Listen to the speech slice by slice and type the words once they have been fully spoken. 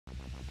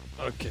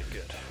Okay,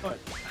 good. Right.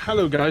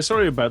 Hello, guys.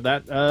 Sorry about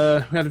that.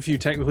 We had a few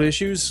technical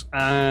issues,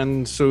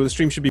 and so the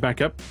stream should be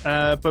back up.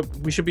 But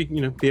we should be,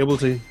 be able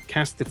to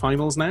cast the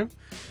finals now.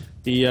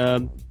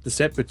 The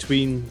set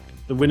between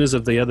the winners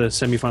of the other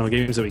semi-final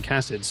games that we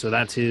casted. So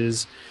that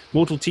is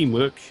Mortal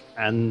Teamwork,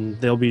 and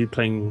they'll be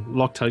playing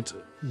Loctite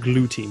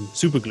Glue Team,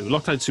 Super Glue,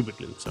 Loctite Super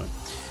Glue. Sorry.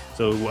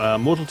 So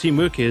Mortal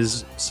Teamwork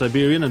is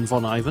Siberian and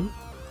VonIvan,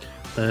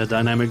 the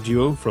dynamic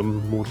duo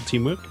from Mortal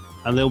Teamwork,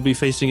 and they'll be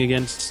facing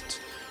against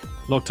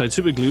Loctite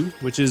Super Glue,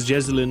 which is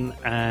Jesulin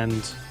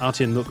and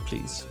RtN.Milk,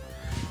 please.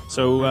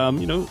 So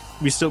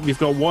we've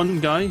got one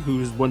guy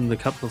who's won the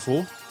cup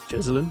before,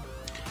 Jesulin,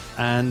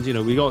 and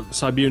we got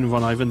Siberian and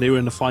VonIvan. They were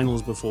in the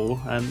finals before,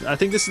 and I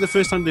think this is the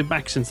first time they're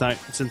back since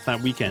that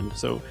weekend.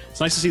 So it's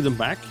nice to see them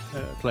back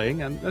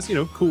playing, and that's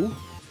cool.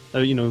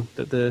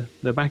 That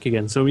they're back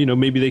again. So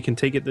maybe they can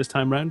take it this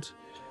time round.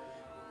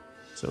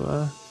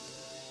 So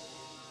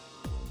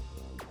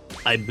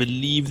I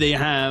believe they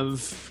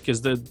have,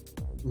 because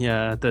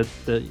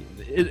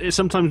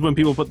sometimes when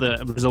people put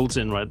the results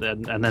in, right,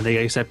 and then they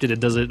accept it,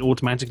 it does it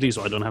automatically,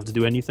 so I don't have to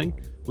do anything,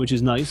 which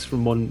is nice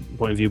from one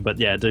point of view. But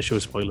yeah, it does show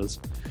spoilers,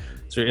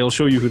 so it'll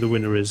show you who the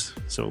winner is.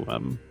 So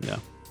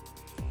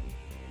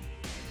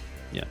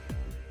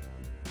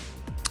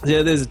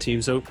yeah, there's a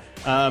team. So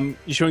you're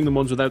showing the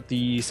ones without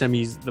the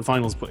semis, the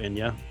finals put in,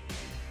 yeah.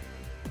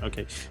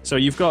 Okay, so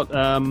you've got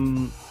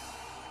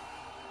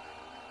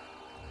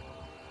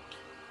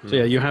So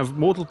yeah, you have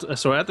Mortal.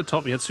 Sorry, at the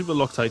top you had Super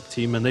Loctite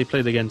team, and they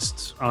played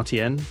against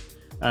RtN,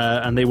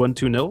 and they won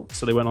 2-0,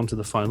 so they went on to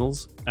the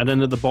finals. And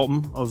then at the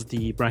bottom of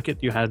the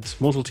bracket, you had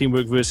Mortal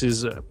Teamwork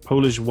versus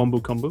Polish Wombo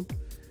Combo,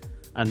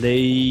 and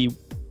they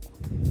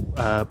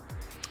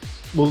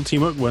Mortal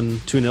Teamwork won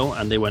 2-0,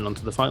 and they went on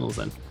to the finals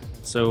then.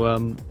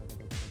 So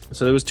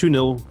so there was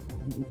 2-0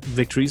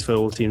 victories for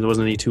all teams. There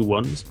wasn't any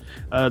 2-1s.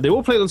 They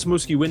all played on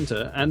Samoski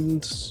Winter,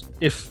 and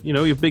if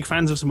you're big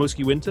fans of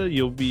Samoski Winter,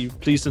 you'll be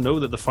pleased to know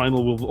that the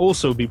final will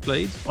also be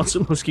played on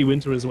Samoski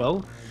Winter as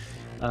well.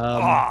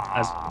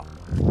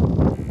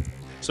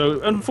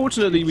 So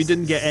unfortunately, we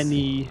didn't get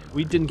any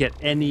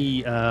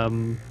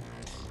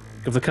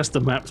of the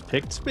custom maps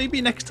picked.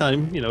 Maybe next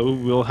time,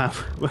 we'll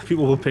have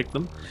people will pick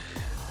them.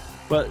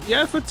 But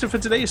yeah, for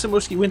today,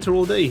 Samoski Winter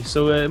all day.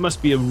 So it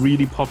must be a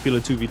really popular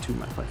 2v2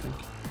 map, I think.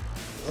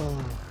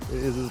 Oh, it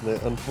is, isn't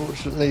it?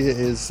 Unfortunately, it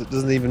is. It's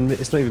not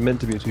even meant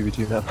to be a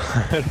 2v2 map.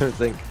 I don't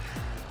think.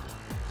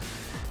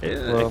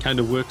 It kind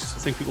of works. I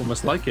think people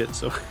must like it.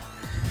 So,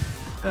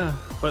 yeah.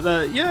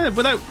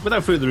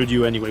 Without further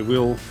ado, anyway,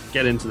 we'll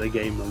get into the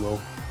game and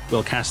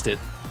we'll cast it.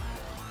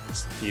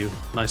 It's you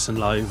nice and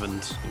live,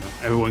 and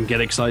everyone get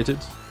excited.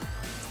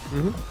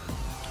 Mm-hmm.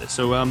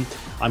 So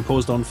I'm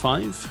paused on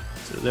 5.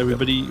 So is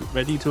everybody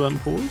ready to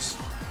unpause?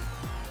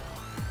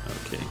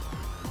 Okay.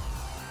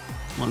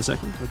 1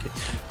 second. Okay.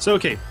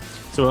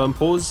 So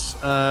unpause.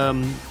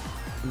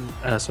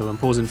 So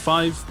unpause in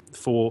 5,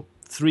 4,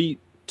 3,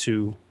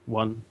 2,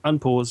 1.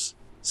 Unpause.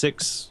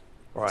 6,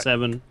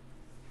 7,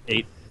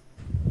 8,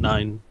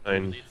 9,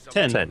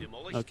 10.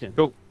 Okay.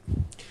 Cool.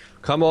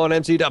 Come on,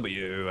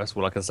 mTw. That's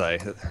all I can say.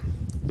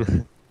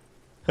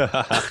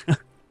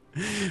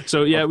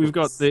 So yeah, we've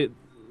got the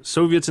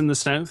Soviets in the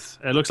south.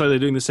 It looks like they're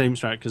doing the same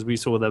strat because we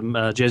saw them,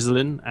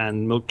 Jesulin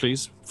and Milk,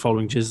 please,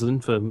 following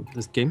Jesulin for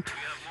this game.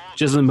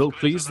 Jesulin and Milk,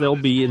 please, they'll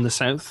be in the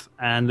south,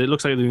 and it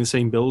looks like they're doing the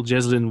same build.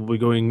 Jesulin will be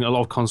going a lot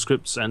of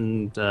conscripts,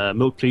 and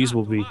Milk, please,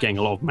 will be getting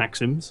a lot of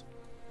maxims.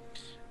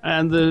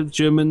 And the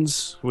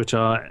Germans, which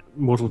are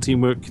Mortal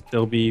Teamwork,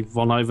 they'll be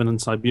VonIvan and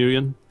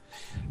Siberian.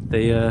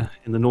 They are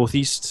in the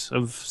northeast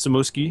of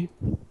Samoski,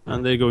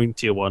 and they're going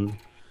tier 1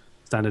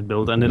 standard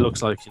build, and it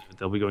looks like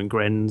they'll be going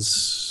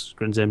Gren's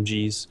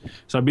MGs.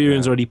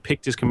 Siberian's already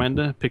picked his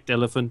commander, picked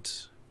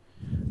Elephant,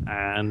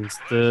 and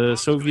the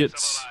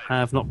Soviets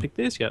have not picked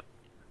theirs yet.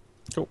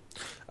 Cool.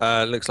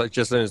 Looks like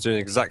Jesulin is doing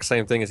the exact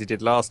same thing as he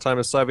did last time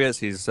as Soviets.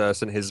 He's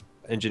sent his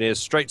engineers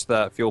straight to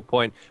that fuel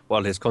point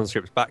while his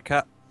conscripts back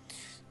cap.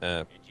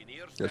 That's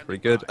pretty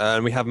good.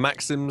 And we have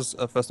Maxims,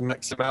 first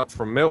Maxim out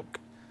from Milk.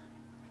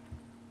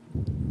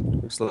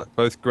 Looks like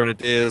both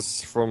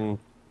grenadiers from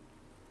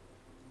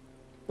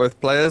both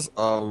players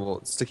are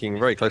sticking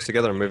very close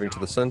together and moving to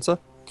the center.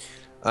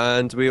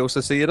 And we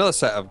also see another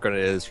set of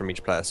grenadiers from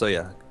each player. So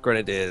yeah,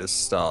 grenadiers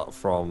start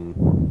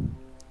from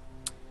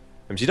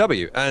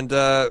mTw, and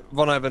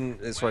VonIvan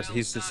is right.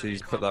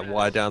 He's put that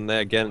wire down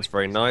there again. It's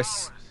very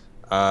nice.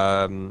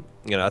 I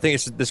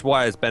think this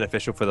wire is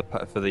beneficial for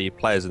the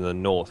players in the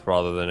north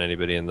rather than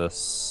anybody in the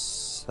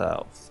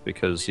south,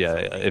 because yeah,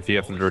 if you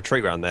have to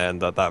retreat around there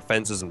and that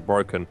fence isn't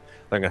broken,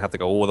 they're gonna have to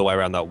go all the way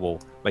around that wall,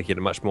 making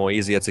it much more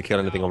easier to kill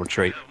anything on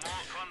retreat.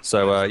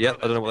 So yeah,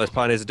 I don't know what those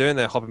pioneers are doing.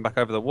 They're hopping back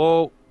over the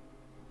wall,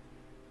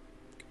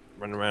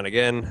 running around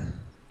again.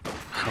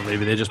 Or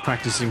maybe they're just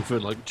practicing for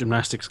like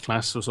gymnastics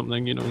class or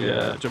something,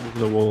 yeah, jump over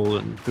the wall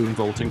and boom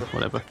vaulting,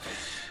 whatever.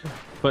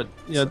 But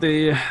yeah,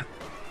 they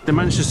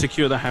managed to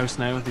secure the house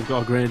now. They've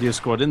got a grenadier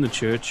squad in the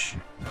church.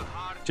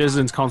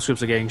 Jesulin's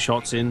conscripts are getting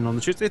shots in on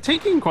the church. They're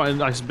taking quite a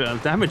nice bit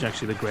of damage,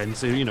 actually, the Grens.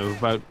 So,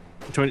 about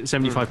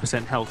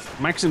 75% health.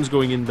 Maxim's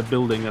going in the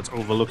building that's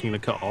overlooking the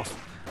cutoff.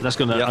 That's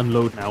going to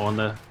unload now on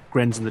the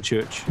Grens in the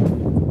church.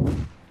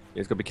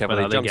 He's got to be careful.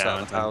 He jumps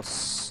out of the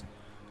house.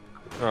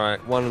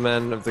 Alright, one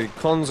man of the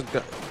cons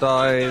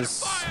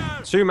dies.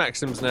 2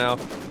 Maxims now.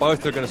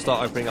 Both are going to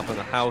start opening up in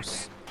the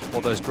house.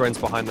 All those Grens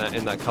behind that,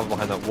 in that cover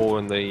behind that wall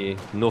in the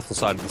northern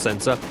side of the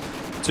centre.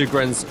 2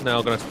 Grens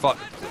now going to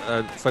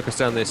focus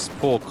down this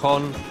poor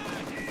con.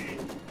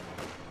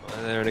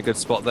 And they're in a good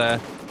spot there.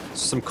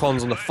 Some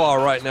cons on the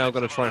far right now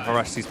going to try and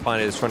harass these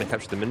pioneers, trying to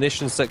capture the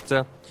munitions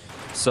sector.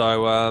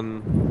 So,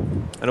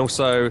 and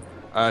also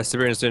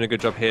Siberian's doing a good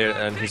job here,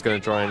 and he's going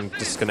to try and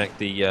disconnect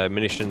the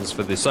munitions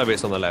for the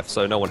Soviets on the left,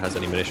 so no one has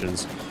any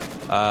munitions.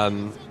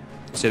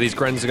 So these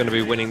Grens are going to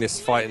be winning this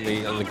fight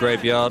in the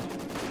graveyard.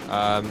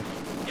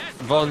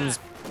 Von's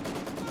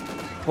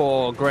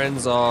poor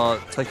Grens are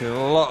taking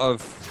a lot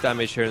of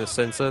damage here in the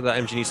center. That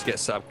MG needs to get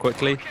set up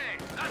quickly.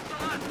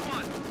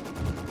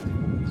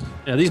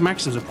 Yeah, these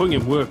Maxims are putting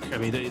in work. I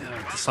mean,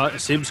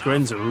 Sib's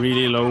Grens are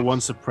really low,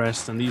 one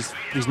suppressed, and these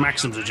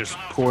Maxims are just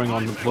pouring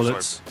on the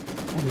bullets.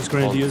 All these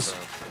Grenadiers.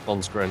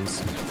 Von's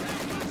Grens.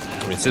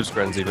 I mean, Sib's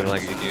Grens even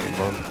like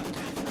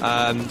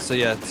Von. So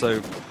yeah,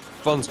 so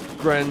Von's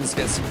Grens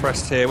get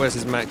suppressed here. Where's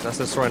his Max? That's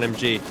a Soren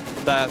MG.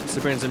 That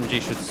Siberian's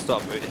MG should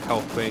stop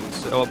helping.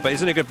 So, but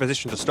he's in a good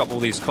position to stop all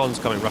these cons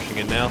coming rushing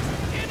in now.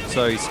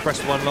 So he's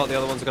suppressed one lot, the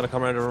other ones are going to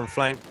come around and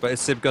flank. But is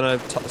Sib going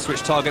to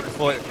switch target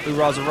before it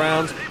hoorahs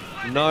around?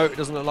 No, it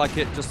doesn't look like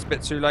it. Just a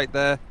bit too late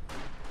there.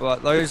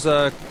 But those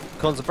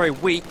cons are very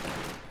weak.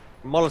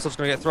 Molotov's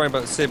going to get thrown,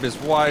 but Sib is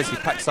wise. He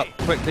packs up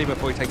quickly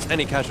before he takes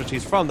any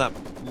casualties from that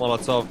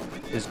Molotov.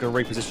 He's going to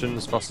reposition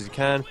as fast as he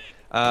can.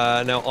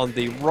 Now on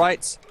the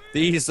right,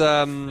 these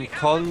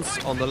cons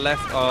on the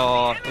left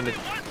are in the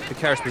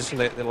precarious position.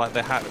 They're going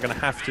to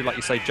have to, like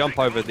you say, jump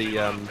over the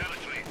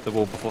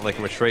wall before they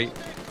can retreat.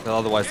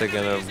 Otherwise, they're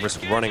going to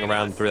risk running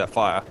around through that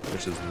fire,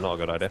 which is not a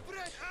good idea.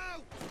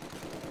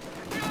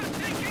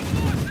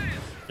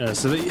 Yeah,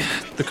 so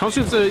the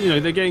conscripts are,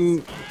 they're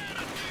getting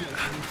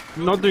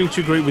not doing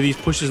too great with these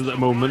pushes at the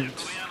moment.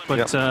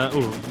 But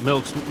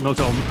Milk's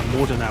on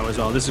mortar now as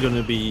well. This is going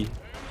to be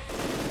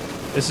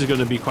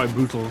quite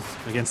brutal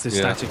against this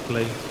static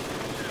play.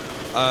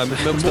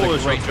 Milk's done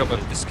a great job of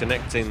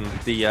disconnecting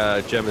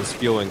the Germans'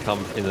 fuel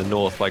income in the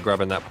north by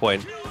grabbing that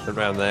point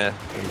around there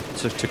and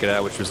just took it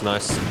out, which was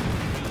nice.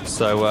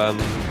 So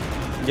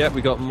yeah,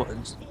 we got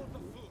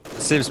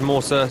Sib's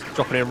mortar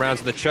dropping in around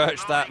to the church.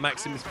 That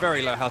Maxim is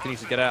very low health. He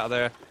needs to get out of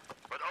there.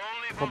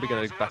 Probably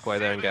going to back away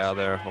there and get out of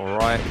there. All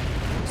right.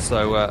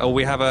 So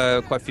we have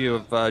quite a few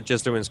of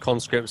Jesulin's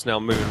conscripts now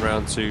moving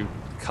around to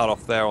cut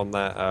off there on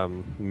that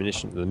the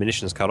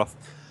munitions cut off.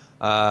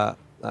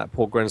 That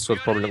poor Gren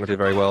squad's probably not going to do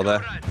very well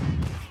there.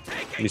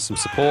 Needs some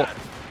support.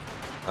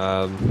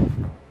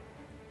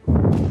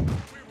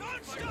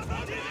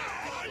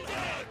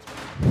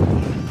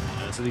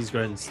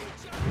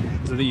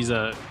 So these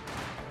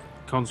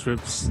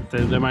conscripts,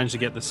 they managed to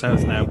get the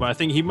south now, but I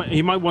think he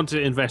might want to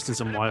invest in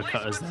some wire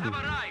cutters then, and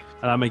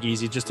that'll make it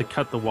easy just to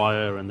cut the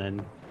wire, and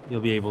then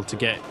he'll be able to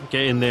get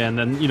in there, and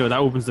then that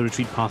opens the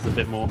retreat path a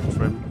bit more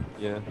for him.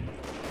 Yeah,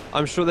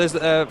 I'm sure there's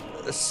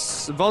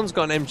Von's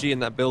got an MG in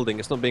that building.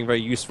 It's not being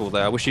very useful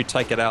there. I wish you'd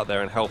take it out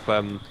there and help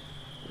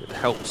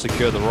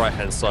secure the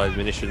right-hand side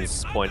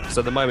munitions point.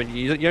 So at the moment,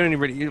 you only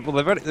really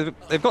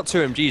they've got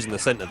 2 MGs in the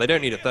center. They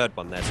don't need a third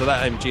one there. So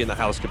that MG in the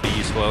house could be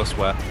useful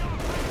elsewhere.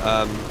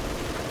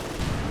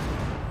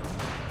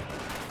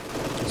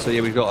 So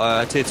yeah, we've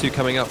got tier 2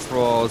 coming up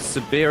for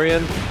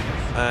Siberian,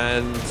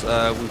 and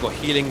we've got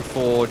healing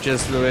for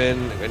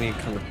Jesulin. Any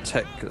kind of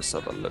tech? Let's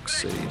have a look.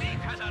 See.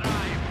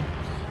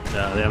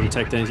 No, they haven't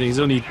teched anything.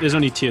 There's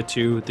only tier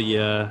 2.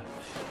 The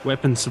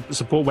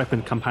support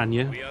weapon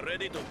Campania.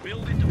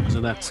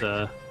 So that's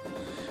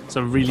it's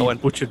a really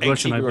butchered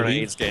Russian, I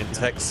believe. He's getting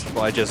teched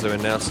by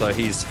Jesulin now, so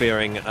he's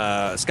fearing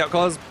scout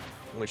cars,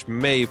 which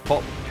may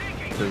pop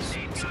because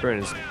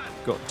Siberian's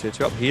got tier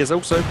 2 up. He is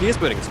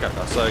building a scout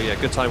car, so yeah,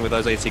 good time with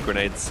those AT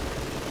grenades.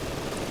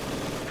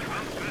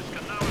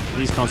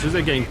 These conscripts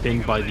are getting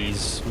pinged by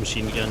these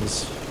machine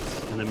guns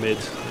in the mid.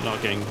 They're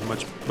not getting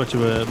much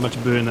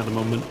burn at the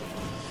moment.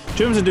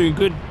 Germans are doing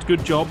a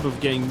good job of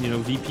getting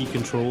VP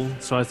control.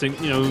 So I think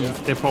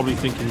they're probably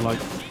thinking like,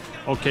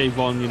 okay,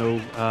 Von, they're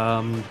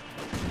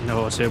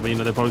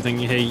probably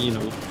thinking, hey,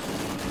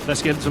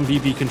 let's get some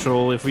VP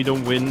control. If we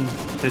don't win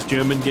this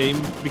German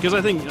game, because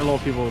I think a lot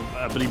of people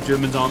believe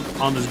Germans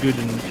aren't as good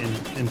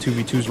in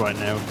 2v2s right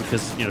now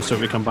because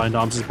Soviet combined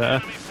arms is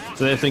better.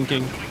 So they're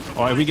thinking,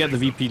 all right, if we get the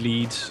VP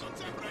lead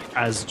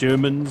as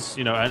Germans,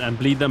 and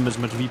bleed them as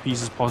much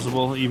VPs as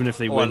possible, even if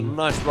they win. A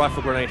nice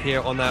rifle grenade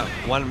here on that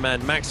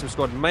one-man Maxim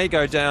squad. May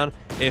go down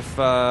if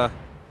that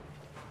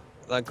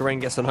Gren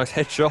gets a nice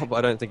headshot, but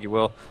I don't think he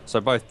will. So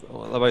both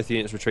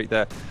units retreat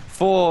there.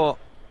 That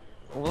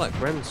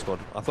Gren squad.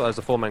 I thought that was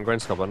a 4-man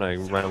Gren squad, but no, he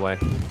ran away.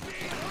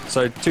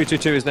 So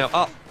 222 is now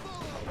up.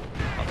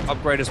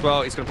 Upgrade as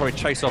well. He's going to probably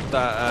chase off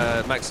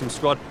that Maxim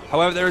squad.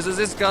 However, there is a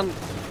Ziz gun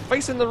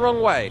facing the wrong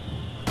way.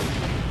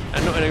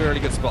 And not in a really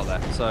good spot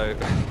there, so...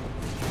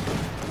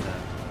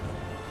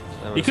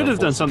 He could have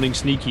done something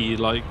sneaky,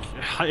 like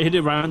hit it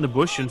around the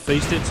bush and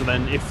faced it, so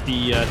then if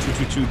the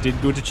 222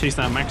 did go to chase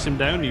that Maxim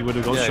down, he would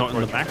have got shot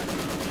in the back.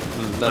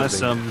 That's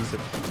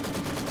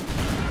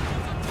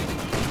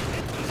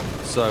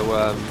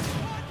So,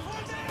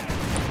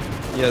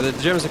 yeah, the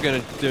Germans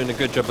are doing a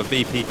good job of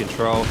VP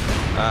control,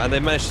 and they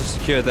managed to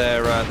secure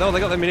their. They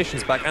got their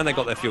munitions back and they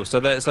got their fuel. So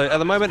at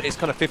the moment it's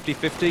kind of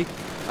 50-50.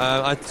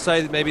 I'd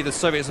say that maybe the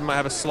Soviets might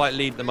have a slight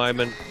lead at the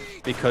moment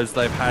because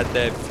they've had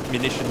their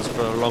munitions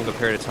for a longer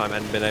period of time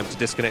and been able to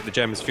disconnect the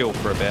Germans' fuel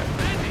for a bit.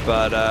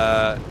 But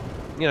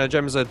you know,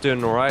 Germans are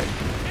doing all right.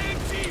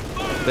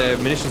 Their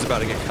munitions are about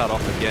to get cut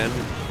off again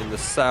in the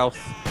south.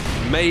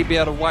 May be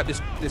able to wipe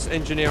this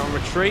engineer on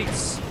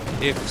retreats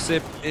if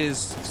Sib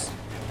is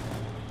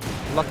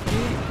lucky.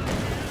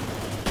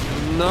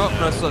 No,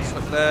 no such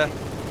luck there.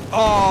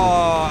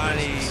 Oh, and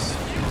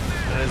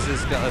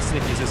this guy,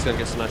 sneaky Ziska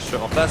gets a nice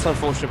shot off. That's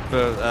unfortunate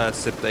for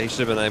Sib there. He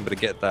should have been able to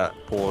get that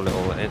poor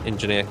little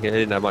engineer. He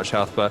didn't have much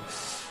health, but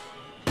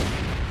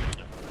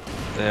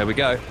there we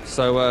go.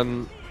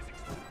 So,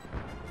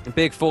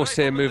 big force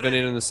here moving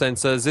in the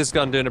centre.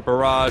 Zizgun doing a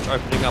barrage,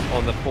 opening up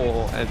on the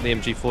portal and the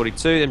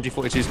MG42. The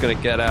MG42 is going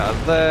to get out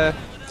of there.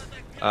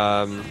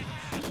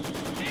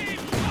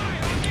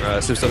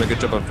 Sib's done a good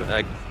job of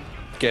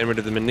getting rid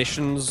of the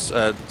munitions,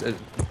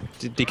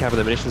 decapping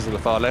the munitions on the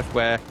far left,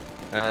 where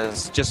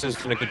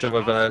Jesulin's done a good job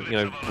of you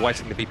know,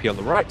 whiting the VP on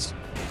the right.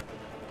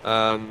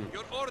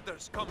 Your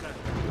orders, comrade.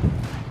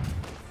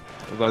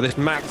 Well, this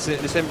Savant's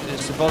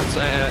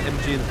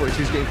MG in the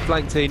 42 is getting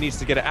flanked here. He needs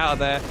to get it out of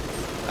there.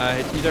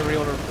 You don't really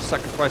want to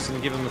sacrifice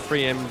and give him a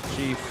free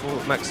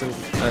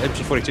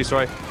MG42.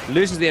 Sorry,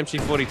 loses the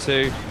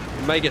MG42.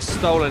 May get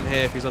stolen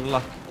here if he's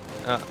unlucky.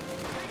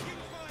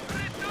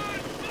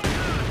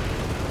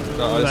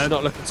 No, it's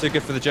not looking too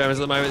good for the Germans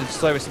at the moment. The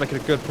Soviets are making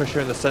a good push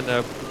here in the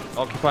centre,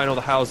 occupying all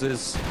the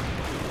houses.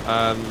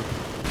 Yeah,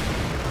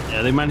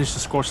 they managed to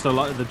squash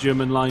the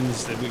German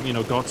lines. You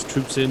know, got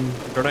troops in.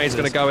 Grenade's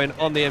going to go in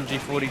on the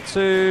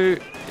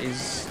MG42.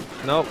 He's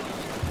nope.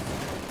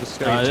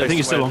 I think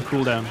he's still on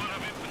cooldown.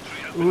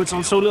 Ooh, it's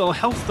on so little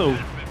health though.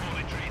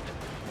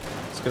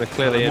 It's going to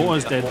clear the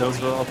mortar's dead though.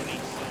 Well.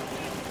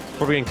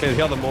 Probably going to clear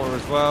the other mortar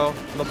as well.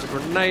 Lobs a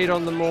grenade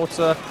on the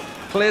mortar.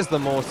 Clears the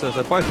mortar.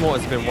 So both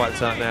mortars have been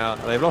wiped out now.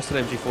 They've lost an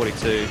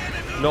MG42.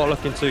 Not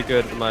looking too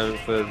good at the moment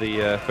for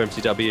the for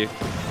MTW.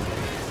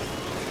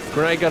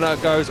 Grenade gunner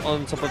goes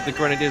on top of the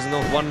grenadiers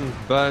and one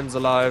burns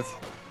alive.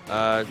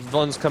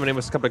 Von's coming in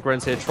with a couple of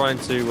grenades here, trying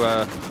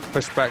to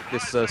push back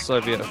this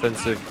Soviet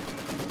offensive.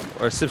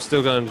 Or Sib's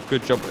still done a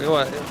good job.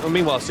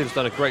 Meanwhile, Sib's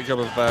done a great job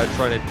of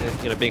trying to,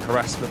 you know, being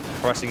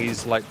harassing.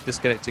 He's like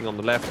disconnecting on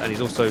the left, and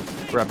he's also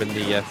grabbing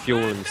the fuel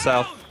in the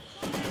south.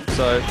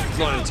 So it's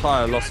not an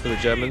entire loss for the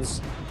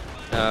Germans.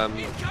 No,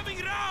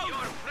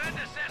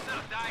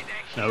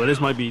 but this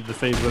might be the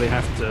phase where they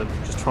have to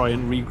just try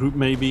and regroup,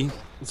 maybe.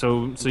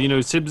 So you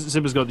know, Sib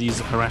has got these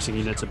harassing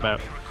units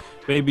about.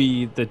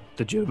 Maybe the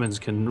Germans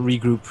can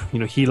regroup, you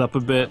know, heal up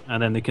a bit,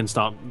 and then they can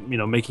start, you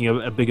know, making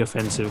a big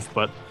offensive.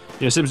 But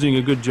you know, Sib's doing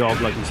a good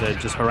job, like you said,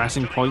 just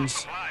harassing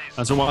points.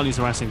 And so while he's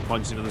harassing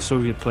points, you know, the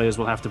Soviet players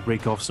will have to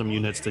break off some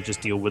units to just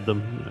deal with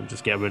them, you know,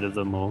 just get rid of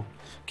them or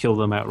kill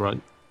them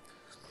outright.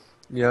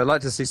 Yeah, I'd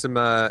like to see some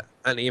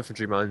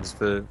anti-infantry mines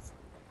for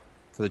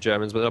the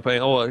Germans, but they're not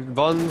playing. Oh,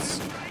 Von's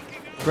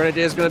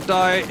Grenadier's going to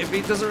die if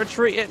he doesn't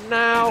retreat it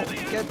now.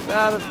 Get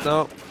out of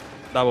no.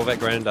 Double vet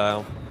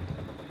Grenadier.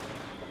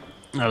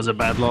 That was a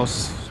bad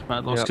loss.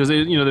 Because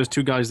you know, there's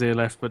two guys there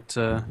left, but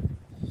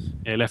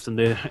yeah, left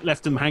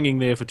them hanging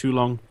there for too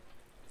long.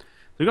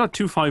 We got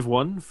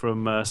 251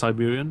 from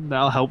Siberian.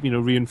 That'll help, you know,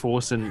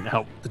 reinforce and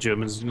help the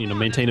Germans, you know,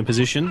 maintain a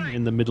position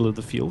in the middle of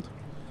the field.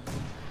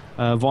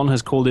 Von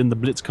has called in the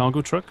Blitz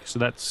cargo truck, so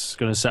that's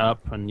going to set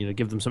up and, you know,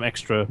 give them some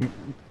extra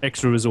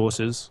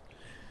resources.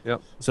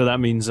 Yep. So that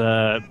means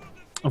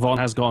Von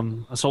has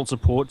gone assault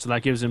support, so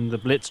that gives him the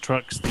Blitz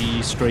trucks,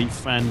 the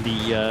Strafe, and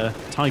the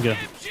Tiger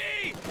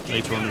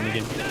later on in the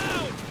game.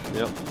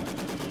 Yep.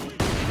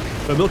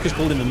 But Milk has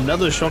called in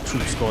another shock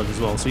troop squad as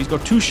well, so he's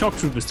got 2 shock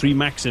troopers, 3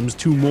 Maxims,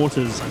 2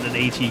 mortars, and an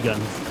AT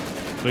gun.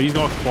 So he's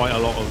got quite a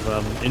lot of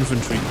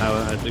infantry power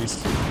at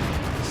least.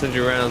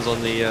 Incendiary rounds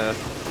on the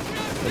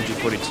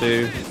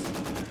MG42.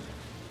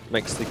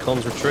 Makes the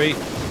comms retreat.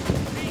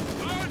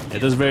 It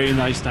does very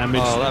nice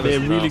damage. Oh, they're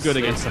really good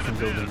against stuff in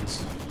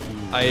buildings.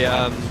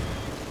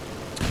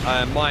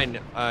 Mine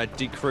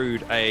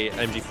decrewed a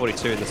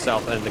MG42 in the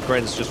south, and the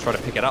Grens just try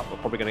to pick it up. We're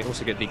probably going to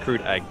also get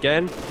decrewed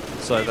again,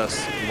 so that's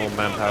more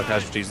manpower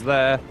casualties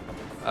there.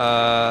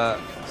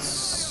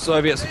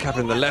 Soviets are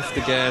capping the left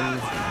again.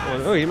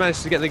 Oh, you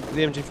managed to get the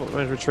MG4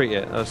 to retreat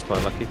it. That was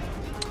quite lucky.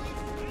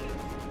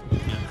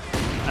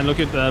 And look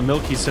at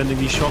Milk, he's sending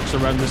these shocks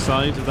around the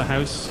side of the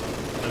house.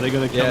 Are they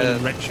going to come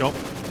and wreck shop?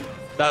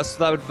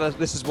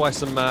 This is why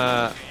some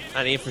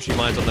anti-infantry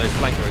mines on those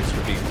flank routes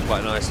would be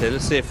quite nice here.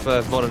 Let's see if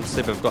Von and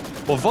Sib have got.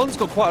 Well, Von's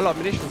got quite a lot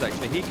of munitions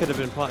actually. He could have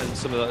been planting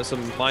some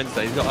mines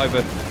there. He's got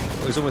over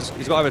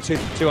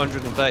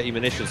 230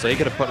 munitions, so he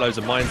could have put loads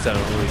of mines down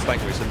on all these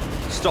flank routes and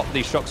stopped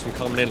these shocks from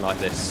coming in like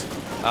this.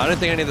 I don't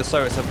think any of the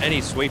Soviets have any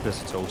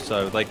sweepers at all,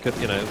 so they could,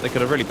 you know, they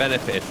could have really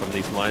benefited from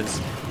these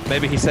mines.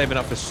 Maybe he's saving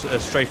up for a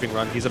strafing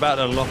run. He's about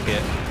to unlock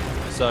it,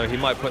 so he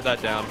might put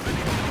that down.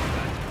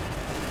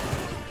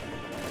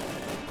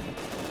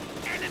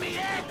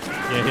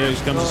 Yeah, here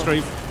comes the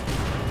strafe.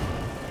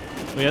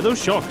 But yeah,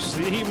 those shocks.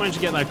 He managed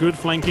to get that good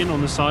flank in on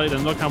the side,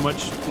 and look how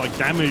much like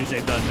damage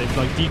they've done. They've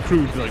like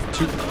decrewed like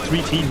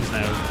 3 teams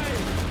now.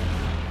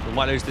 We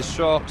might lose the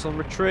shocks on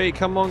retreat.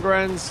 Come on,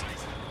 Grens.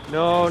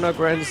 No, no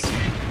Grens.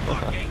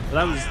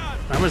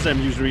 That was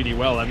them used really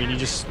well. I mean, he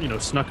just, you know,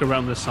 snuck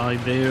around the side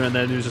there, and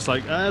then he was just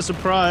like,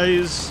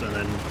 surprise, and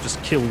then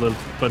just killed a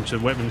bunch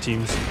of weapon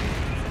teams.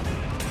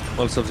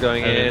 Molotov's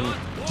going in.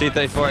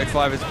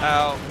 T-34-85 is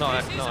out.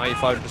 Not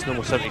 85, just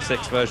normal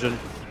 76 version.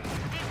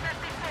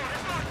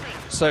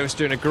 So it's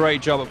doing a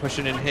great job at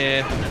pushing in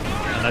here.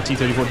 And that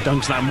T-34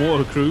 dunks that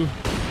mortar crew.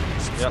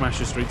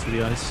 Smashes straight through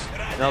the ice.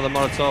 Another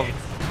Molotov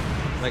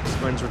makes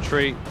Grens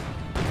retreat.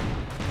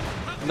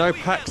 No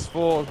packs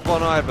for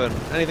VonIvan.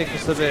 Anything for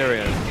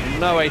Siberian.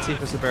 No AT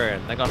for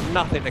Siberian. They got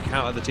nothing to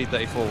counter the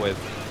T-34 with.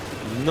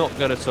 Not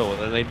good at all.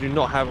 And they do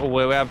not have.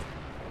 We have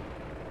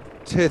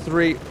Tier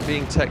 3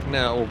 being tech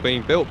now, or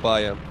being built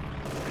by. Well,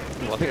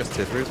 I think that's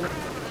Tier 3, isn't it?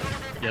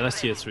 Yeah, that's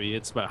Tier 3.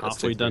 It's about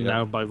halfway done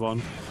now by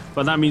Von.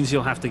 But that means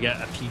he'll have to get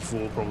a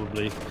P4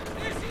 probably.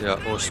 Yeah.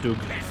 Or Stug.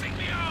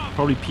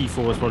 Probably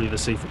P4 is probably the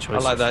safer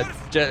choice. I like that.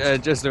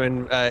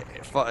 Jesulin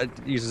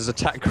uses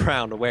attack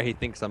ground where he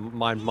thinks a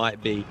mine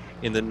might be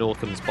in the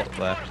northern spot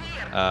there,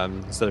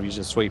 instead of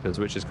using sweepers,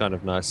 which is kind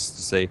of nice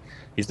to see.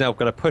 He's now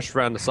going to push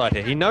around the side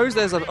here. He knows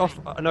there's an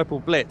opal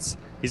blitz.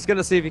 He's going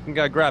to see if he can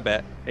go grab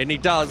it, and he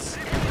does.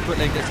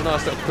 Quickly gets a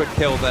nice little quick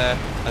kill there,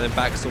 and then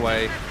backs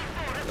away.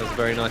 That was a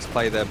very nice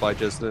play there by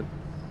Jesulin.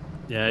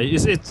 Yeah,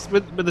 it's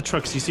with the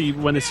trucks. You see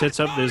when it sets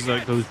up, there's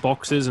like those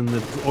boxes and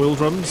the oil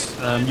drums.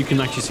 You can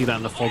actually see that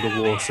in the fog of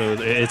war. So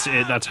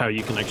that's how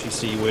you can actually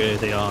see where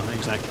they are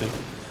exactly.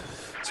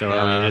 So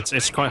yeah. I mean,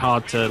 it's quite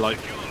hard to like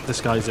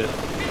disguise it,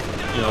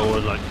 you know, or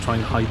like try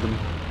and hide them.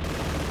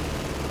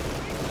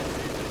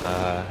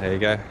 There you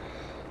go.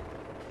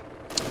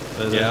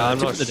 Yeah, I'm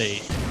not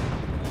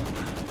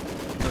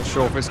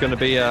sure if it's going to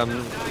be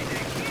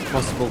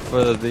possible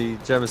for the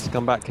Germans to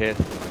come back here.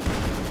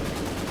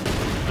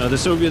 The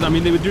Soviets, I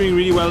mean, they were doing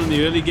really well in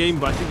the early game,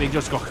 but I think they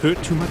just got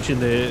hurt too much in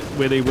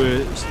where they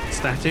were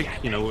static,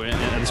 you know,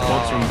 and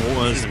spots from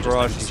mortars. And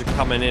barrages are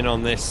coming in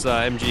on this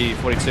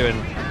MG42, and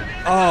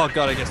oh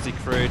god, it gets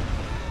decrewed.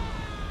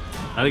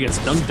 And it gets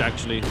dunked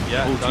actually.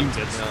 Yeah, the whole team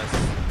gets. Nice.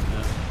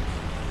 Yeah.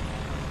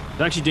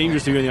 It's actually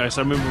dangerous to go in the ice.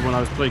 I remember when I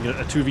was playing a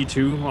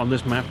 2v2 on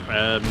this map.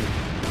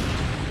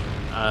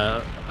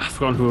 I've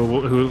forgotten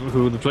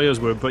who the players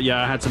were, but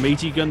yeah, I had some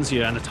AT guns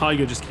here, and a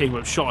Tiger just came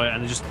up, shot it,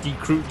 and it just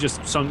decrewed,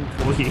 just sunk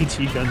all the AT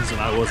guns,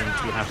 and I wasn't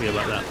too happy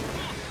about that.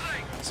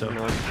 So,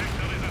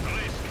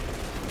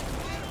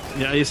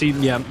 yeah, you see,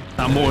 yeah,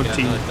 that mortar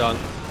team. Done.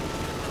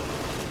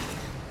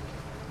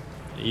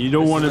 You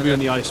don't want to be on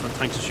the ice when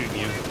tanks are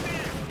shooting you.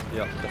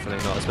 Yeah,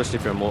 definitely not, especially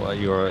if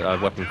you're a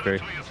weapon crew.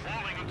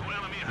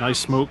 Nice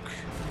smoke.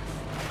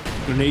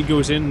 Grenade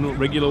goes in,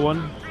 regular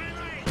one.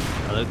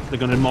 They're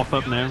going to mop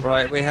up now.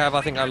 Right, we have,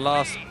 I think, our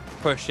last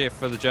push here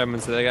for the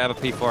Germans. They have a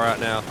P4 out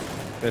now.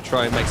 Going to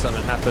try and make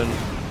something happen.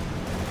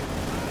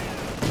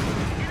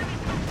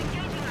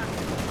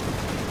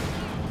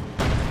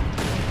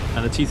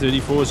 And the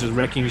T-34 is just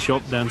wrecking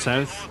shop down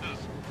south.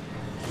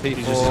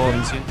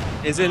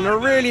 P4 is in a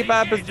really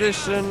bad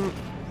position.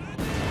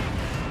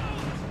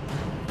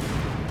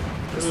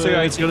 It's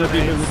going to be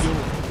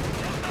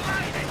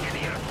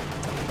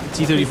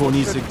T-34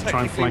 needs to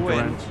try and flank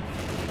around.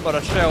 But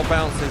a shell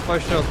bounces,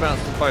 both shells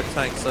bounce from both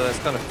tanks, so that's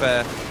kind of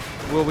fair.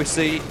 Will we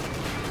see?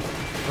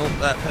 Oh,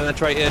 that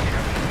penetrated.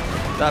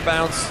 That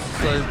bounce.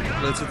 So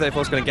the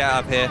T-34 is going to get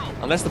out of here,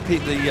 unless the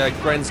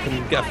Grens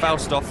can get a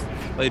Faust off.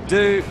 They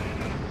do,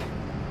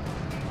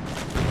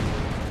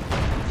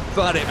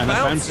 but it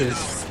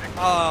bounces.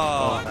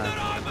 Oh.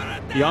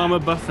 The armor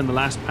buff in the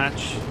last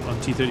patch on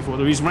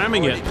T-34. He's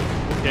ramming it.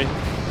 Okay.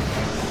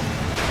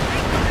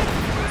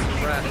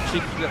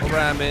 Cheeky little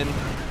ram in.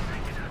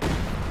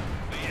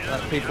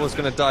 That P4 is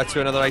going to die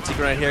to another 80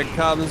 grenade. Here it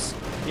comes.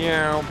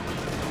 Yeah.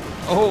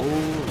 Oh,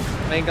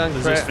 main gun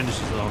crit. This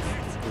finishes it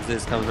off.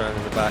 This comes around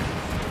in the back,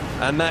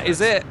 and that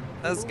is it.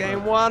 That's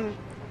game one.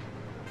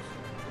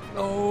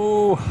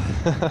 Oh.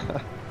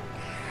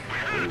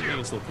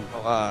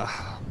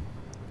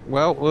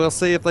 Well, we'll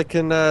see if they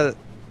can.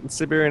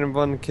 Siberian and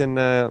Von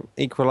can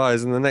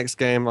equalize in the next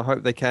game. I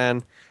hope they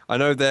can. I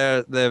know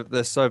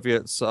they're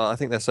Soviets. I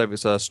think their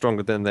Soviets are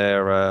stronger than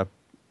their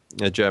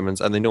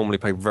Germans, and they normally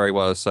play very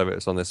well as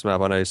Soviets on this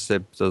map. I know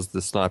Sib does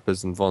the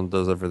snipers and Von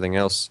does everything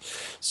else,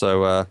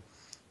 so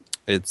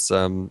it's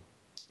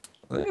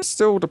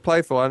still to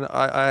play for. And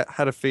I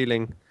had a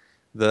feeling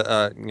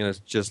that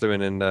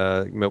Jesulin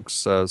and Milk's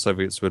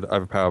Soviets would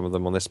overpower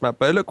them on this map,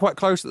 but it looked quite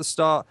close at the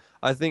start.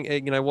 I think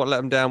what let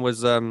them down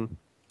was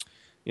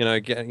you know,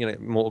 getting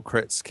mortal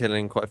crits,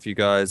 killing quite a few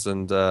guys,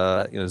 and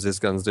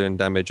Zizgun's doing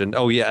damage, and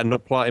oh yeah, and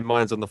applying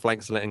mines on the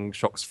flanks, letting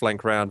Shocks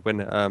flank around when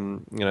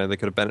they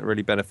could have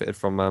really benefited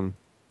from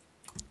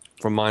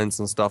mines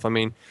and stuff. I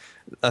mean,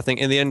 I think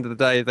in the end of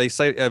the day,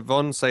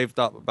 Von saved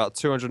up about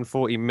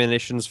 240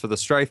 munitions for the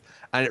strafe,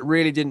 and it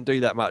really didn't do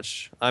that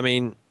much. I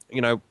mean,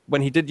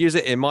 when he did use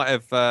it, it may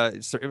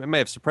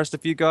have suppressed a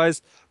few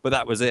guys, but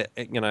that was it.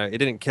 It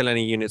didn't kill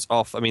any units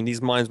off. I mean,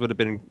 these mines would have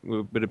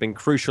been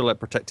crucial at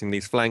protecting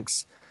these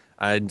flanks,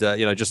 and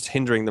just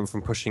hindering them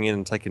from pushing in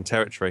and taking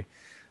territory.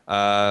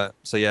 So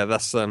yeah,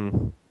 that's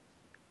my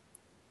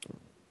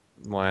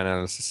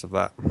analysis of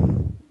that.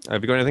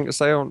 Have you got anything to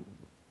say on?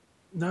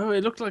 No,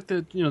 it looked like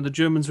the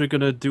Germans were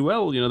going to do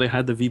well. They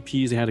had the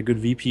VPs, they had a good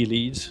VP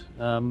lead.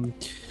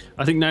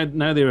 I think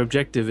now their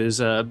objective is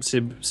Sib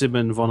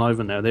and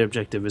VonIvan. Now their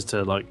objective is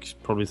to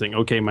probably think,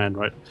 okay, man,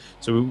 right.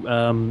 So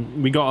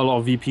we got a lot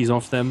of VPs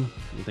off them.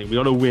 I think we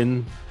got to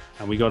win,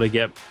 and we got to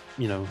get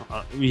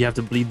we have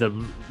to bleed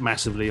them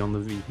massively on the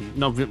VP.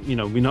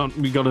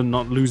 We got to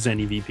not lose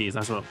any VPs.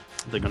 That's what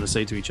they're going to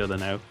say to each other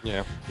now.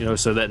 Yeah.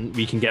 So that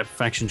we can get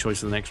faction choice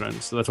for the next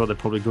round. So that's what they're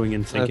probably going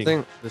in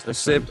thinking. I think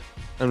Sib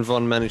and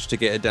Von managed to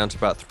get it down to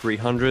about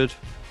 300,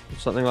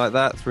 something like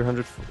that.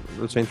 300,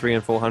 between 300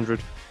 and 400.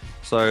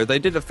 So they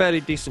did a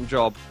fairly decent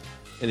job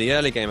in the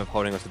early game of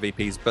holding on to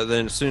VPs, but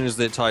then as soon as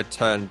the tide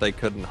turned, they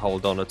couldn't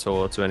hold on at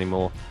all to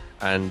anymore.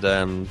 And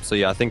so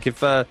yeah, I think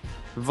if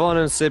Von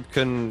and Sib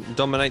can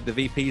dominate the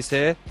VPs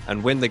here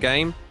and win the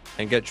game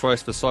and get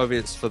choice for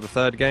Soviets for the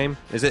third game,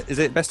 is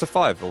it best of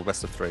 5 or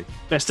best of 3?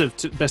 Best of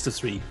 3. Best of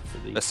 3.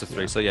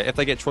 Yeah. So yeah, if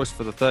they get choice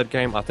for the third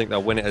game, I think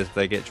they'll win it as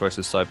they get choice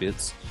as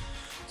Soviets.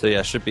 So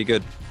yeah, should be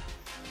good.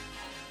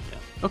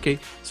 Yeah. Okay,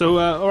 so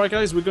all right,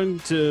 guys, we're going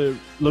to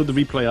load the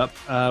replay up.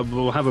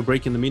 We'll have a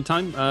break in the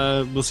meantime.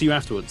 We'll see you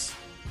afterwards.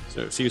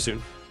 So see you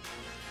soon.